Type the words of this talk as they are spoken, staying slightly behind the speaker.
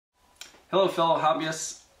Hello fellow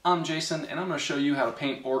hobbyists, I'm Jason and I'm going to show you how to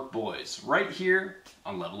paint Ork Boys right here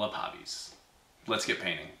on Level Up Hobbies. Let's get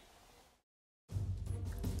painting.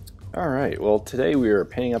 Alright, well today we are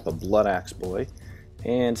painting up a Blood Axe Boy,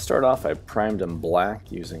 and to start off I primed him black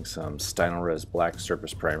using some Stynylrez black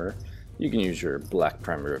surface primer. You can use your black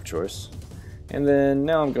primer of choice. And then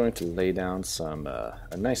now I'm going to lay down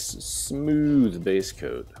a nice smooth base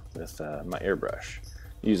coat with my airbrush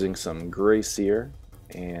using some gray cere,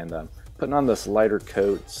 and putting on this lighter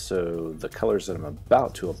coat so the colors that I'm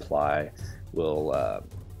about to apply will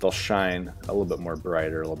they'll shine a little bit more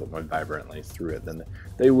brighter, a little bit more vibrantly through it than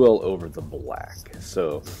they will over the black.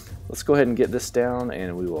 So let's go ahead and get this down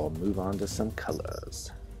and we will move on to some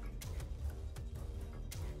colors.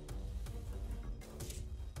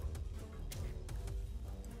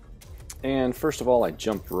 And first of all, I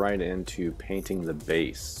jumped right into painting the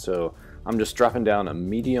base. So I'm just dropping down a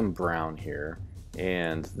medium brown here,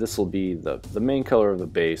 and this will be the main color of the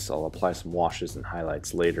base. I'll apply some washes and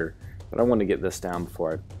highlights later, but I want to get this down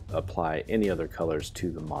before I apply any other colors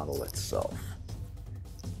to the model itself.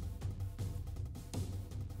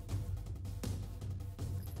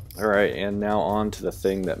 Alright, and now on to the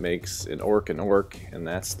thing that makes an orc, and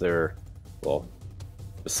that's their, well,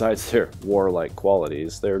 besides their warlike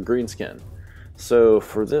qualities, their green skin. So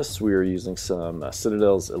for this we are using some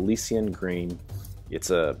Citadel's Elysian Green. It's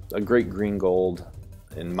a great green gold.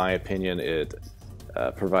 In my opinion, it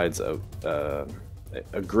provides a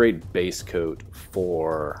great base coat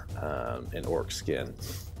for an orc skin.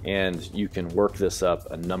 And you can work this up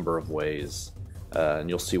a number of ways, and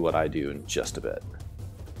you'll see what I do in just a bit.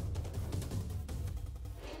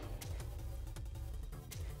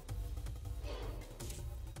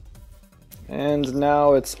 And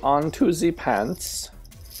now it's on to the pants.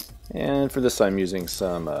 And for this I'm using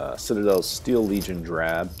some Citadel's Steel Legion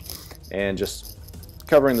Drab, and just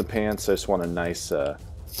covering the pants. I just want a nice,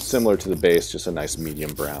 similar to the base, just a nice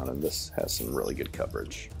medium brown, and this has some really good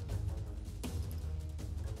coverage.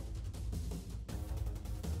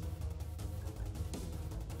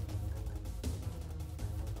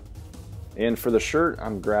 And for the shirt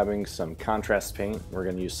I'm grabbing some contrast paint. We're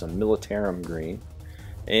going to use some Militarum Green.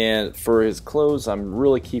 And for his clothes I'm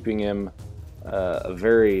really keeping him a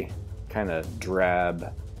very kind of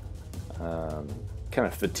drab, kind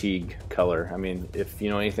of fatigue color. I mean, if you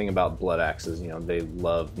know anything about blood axes, you know they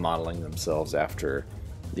love modeling themselves after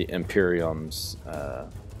the Imperium's,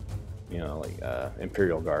 you know, like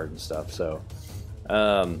Imperial Guard and stuff. So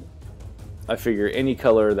I figure any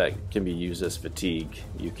color that can be used as fatigue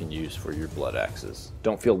you can use for your blood axes.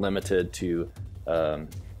 Don't feel limited to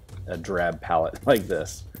a drab palette like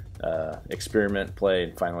this. Experiment, play,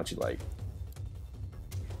 and find what you like.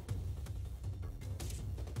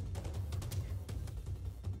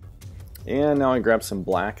 And now I grab some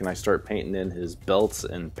black and I start painting in his belts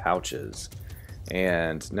and pouches.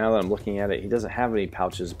 And now that I'm looking at it, he doesn't have any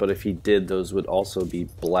pouches, but if he did, those would also be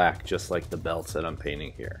black, just like the belts that I'm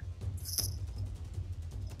painting here.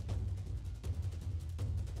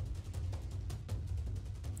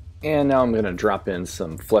 And now I'm going to drop in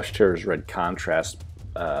some Flesh Tear's Red Contrast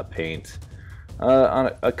paint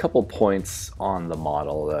on a couple points on the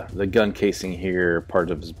model. The gun casing here, part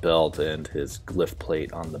of his belt, and his glyph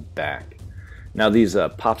plate on the back. Now these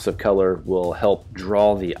pops of color will help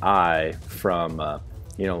draw the eye from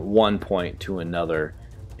you know, one point to another,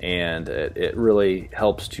 and it really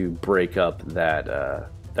helps to break up that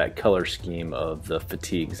color scheme of the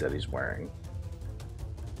fatigues that he's wearing.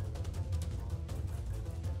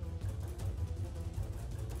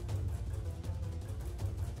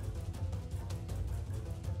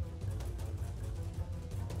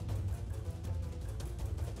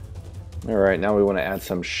 Alright, now we want to add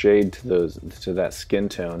some shade to that skin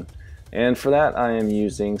tone, and for that I am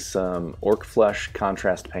using some Orc Flesh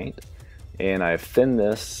contrast paint, and I've thinned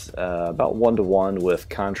this about 1:1 with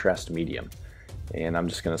contrast medium, and I'm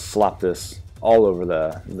just going to slop this all over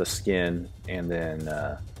the skin, and then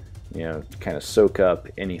you know, kind of soak up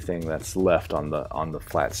anything that's left on the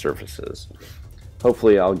flat surfaces.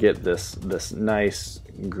 Hopefully I'll get this nice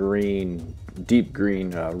green, deep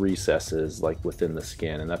green recesses like within the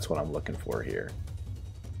skin, and that's what I'm looking for here.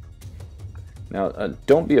 Now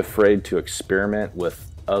don't be afraid to experiment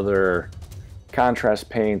with other contrast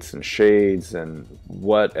paints and shades and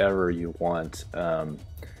whatever you want.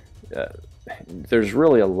 There's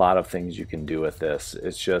really a lot of things you can do with this.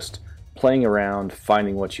 It's just playing around,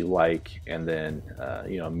 finding what you like, and then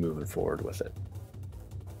you know, moving forward with it.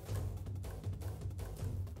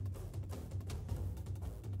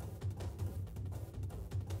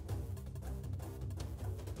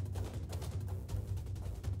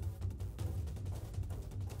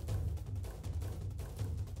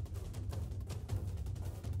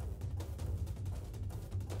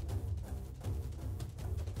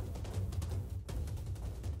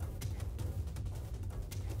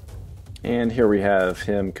 And here we have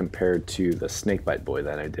him compared to the Snakebite Boy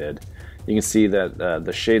that I did. You can see that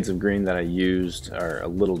the shades of green that I used are a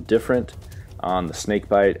little different. On the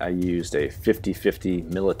Snakebite, I used a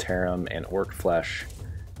 50-50 Militarum and Orc Flesh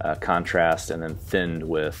contrast, and then thinned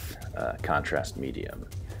with contrast medium.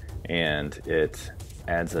 And it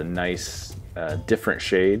adds a nice different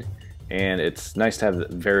shade, and it's nice to have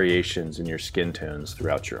variations in your skin tones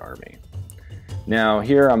throughout your army. Now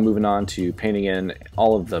here I'm moving on to painting in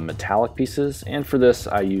all of the metallic pieces, and for this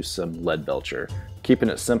I use some lead belcher. Keeping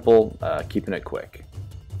it simple, keeping it quick.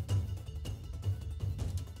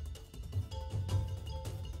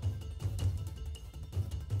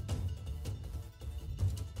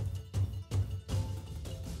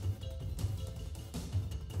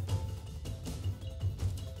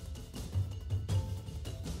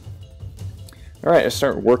 Alright, I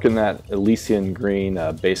start working that Elysian green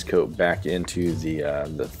base coat back into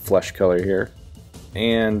the flesh color here,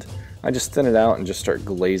 and I just thin it out and just start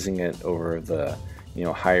glazing it over the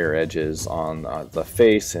higher edges on the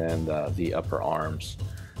face and the upper arms.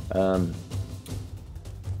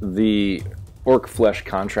 The orc flesh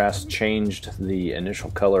contrast changed the initial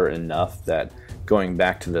color enough that going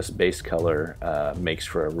back to this base color makes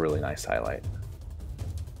for a really nice highlight.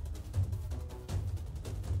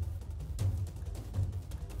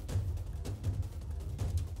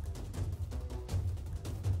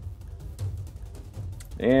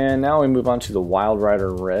 And now we move on to the Wild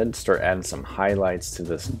Rider Red, start adding some highlights to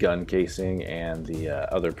this gun casing and the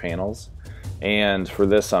other panels. And for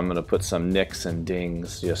this I'm going to put some nicks and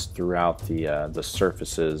dings just throughout the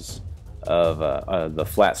surfaces of the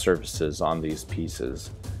flat surfaces on these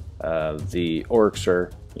pieces. The orcs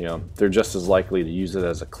are, they're just as likely to use it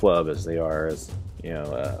as a club as they are as,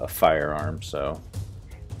 a firearm, so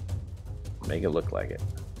make it look like it.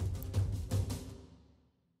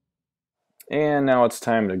 And now it's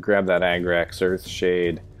time to grab that Agrax Earth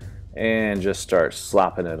Shade and just start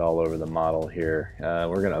slopping it all over the model here.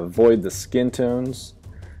 We're going to avoid the skin tones,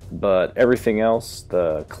 but everything else,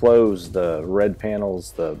 the clothes, the red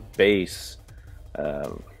panels, the base,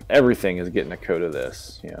 everything is getting a coat of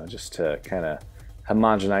this, just to kind of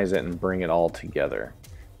homogenize it and bring it all together.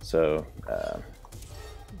 So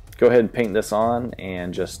go ahead and paint this on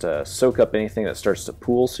and just soak up anything that starts to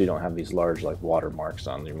pool so you don't have these large like watermarks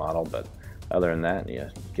on your model, but other than that, yeah,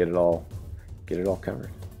 get it all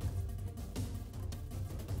covered.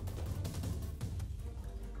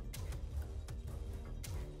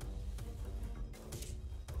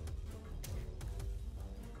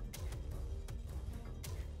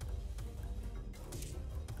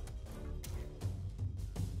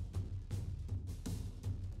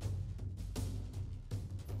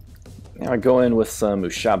 Now I go in with some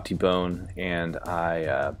Ushabti bone and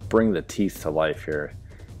I bring the teeth to life here.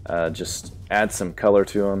 Just add some color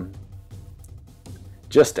to them.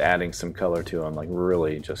 Just adding some color to them like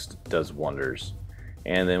really just does wonders.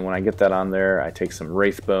 And then when I get that on there, I take some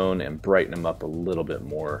Wraithbone and brighten them up a little bit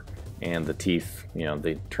more. And the teeth,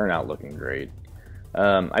 they turn out looking great.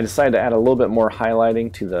 I decided to add a little bit more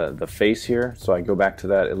highlighting to the face here. So I go back to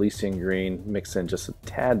that Elysian green, mix in just a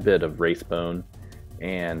tad bit of Wraithbone,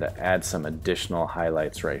 and add some additional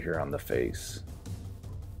highlights right here on the face.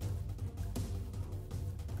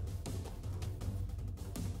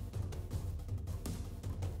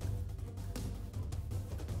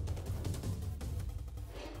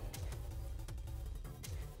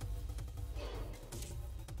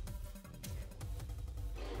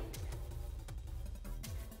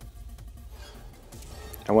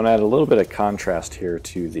 I want to add a little bit of contrast here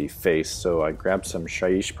to the face, so I grabbed some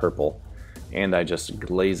Shyish purple and I just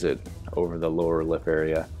glaze it over the lower lip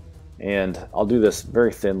area. And I'll do this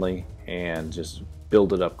very thinly and just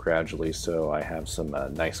build it up gradually so I have some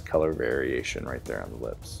nice color variation right there on the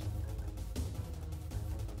lips.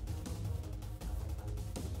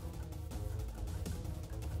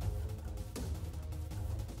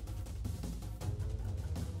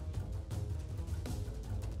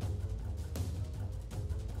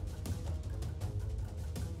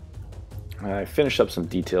 I finish up some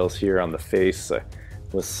details here on the face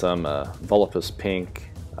with some Volupus pink.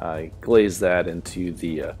 I glaze that into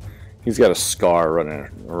the, he's got a scar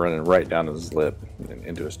running right down his lip and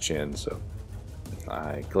into his chin, so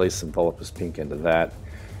I glaze some Volupus pink into that.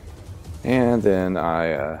 And then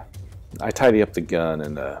I tidy up the gun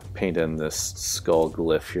and paint in this skull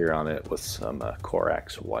glyph here on it with some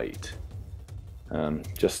Corax white.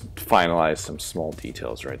 Just finalize some small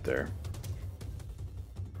details right there.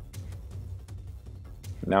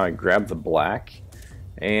 Now I grab the black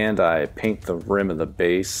and I paint the rim of the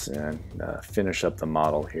base and finish up the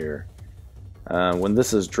model here. When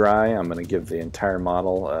this is dry, I'm going to give the entire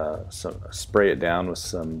model spray it down with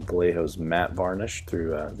some Vallejo's matte varnish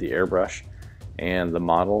through the airbrush, and the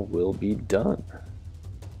model will be done.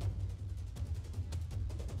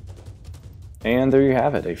 And there you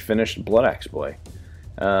have it, a finished Blood Axe Boy.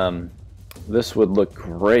 This would look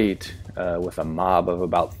great with a mob of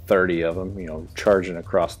about 30 of them, you know, charging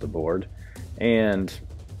across the board. And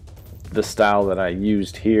the style that I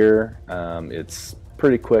used here, it's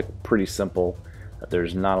pretty quick, pretty simple.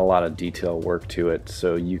 There's not a lot of detail work to it,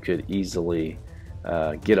 so you could easily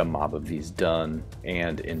get a mob of these done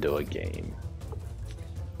and into a game.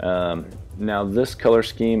 Now this color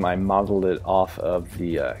scheme, I modeled it off of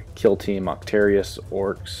the Kill Team Octarius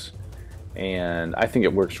Orcs, and I think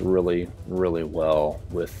it works really, really well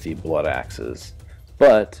with the Blood Axes.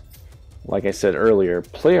 But like I said earlier,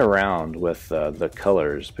 play around with the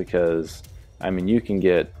colors, because I mean, you can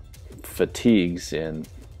get fatigues in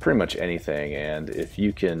pretty much anything, and if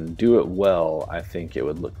you can do it well, I think it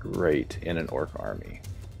would look great in an orc army.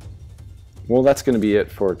 Well, that's going to be it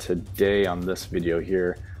for today on this video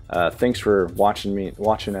here. Thanks for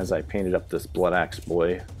watching as I painted up this Blood Axe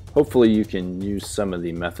Boy. Hopefully you can use some of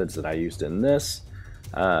the methods that I used in this,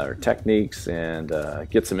 or techniques, and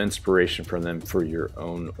get some inspiration from them for your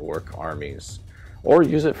own orc armies. Or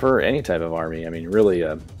use it for any type of army. I mean, really,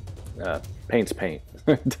 paint's paint.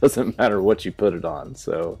 It doesn't matter what you put it on.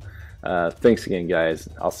 So thanks again, guys.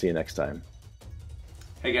 I'll see you next time.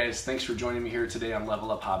 Hey guys, thanks for joining me here today on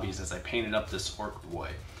Level Up Hobbies as I painted up this Ork Boy.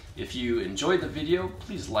 If you enjoyed the video,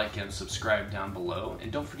 please like and subscribe down below,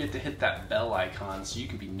 and don't forget to hit that bell icon so you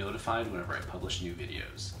can be notified whenever I publish new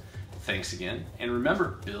videos. Thanks again, and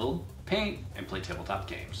remember, build, paint, and play tabletop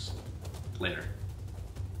games. Later.